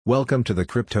Welcome to the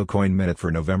Crypto Coin Minute for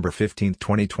November 15,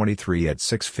 2023 at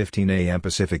 6:15 a.m.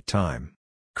 Pacific Time.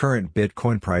 Current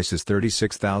Bitcoin price is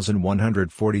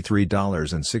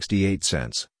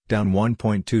 $36,143.68, down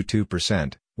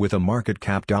 1.22%, with a market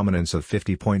cap dominance of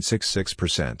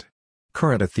 50.66%.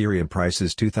 Current Ethereum price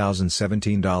is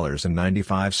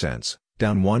 $2,017.95,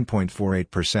 down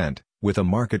 1.48%, with a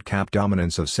market cap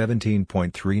dominance of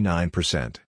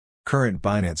 17.39%. Current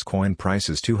Binance Coin price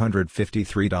is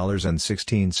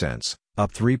 $253.16,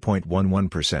 up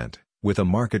 3.11%, with a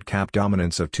market cap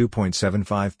dominance of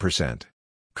 2.75%.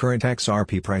 Current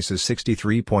XRP price is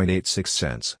 63.86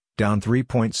 cents, down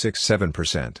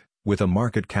 3.67%, with a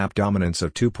market cap dominance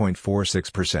of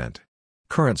 2.46%.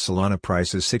 Current Solana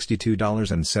price is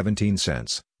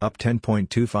 $62.17, up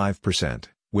 10.25%,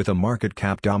 with a market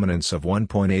cap dominance of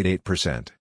 1.88%.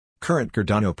 Current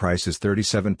Cardano price is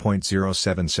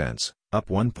 37.07 cents, up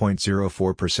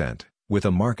 1.04%, with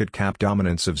a market cap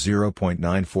dominance of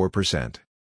 0.94%.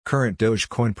 Current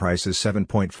Dogecoin price is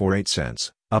 7.48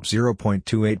 cents, up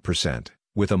 0.28%,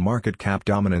 with a market cap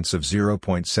dominance of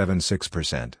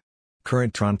 0.76%.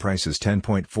 Current Tron price is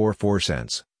 10.44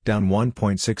 cents, down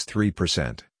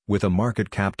 1.63%, with a market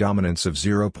cap dominance of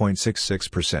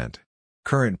 0.66%.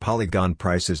 Current Polygon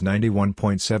price is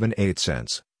 91.78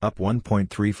 cents, up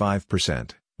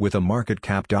 1.35%, with a market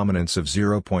cap dominance of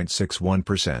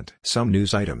 0.61%. Some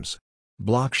news items.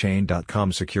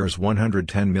 Blockchain.com secures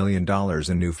 $110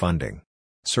 million in new funding.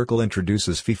 Circle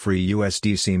introduces fee-free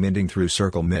USDC minting through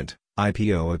Circle Mint,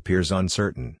 IPO appears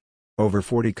uncertain. Over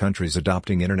 40 countries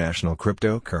adopting international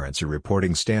cryptocurrency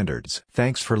reporting standards.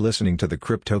 Thanks for listening to the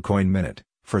Crypto Coin Minute.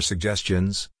 For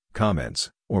suggestions,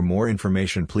 comments, or more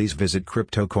information, please visit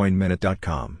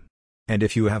CryptoCoinMinute.com. And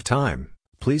if you have time,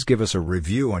 please give us a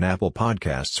review on Apple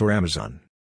Podcasts or Amazon.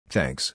 Thanks.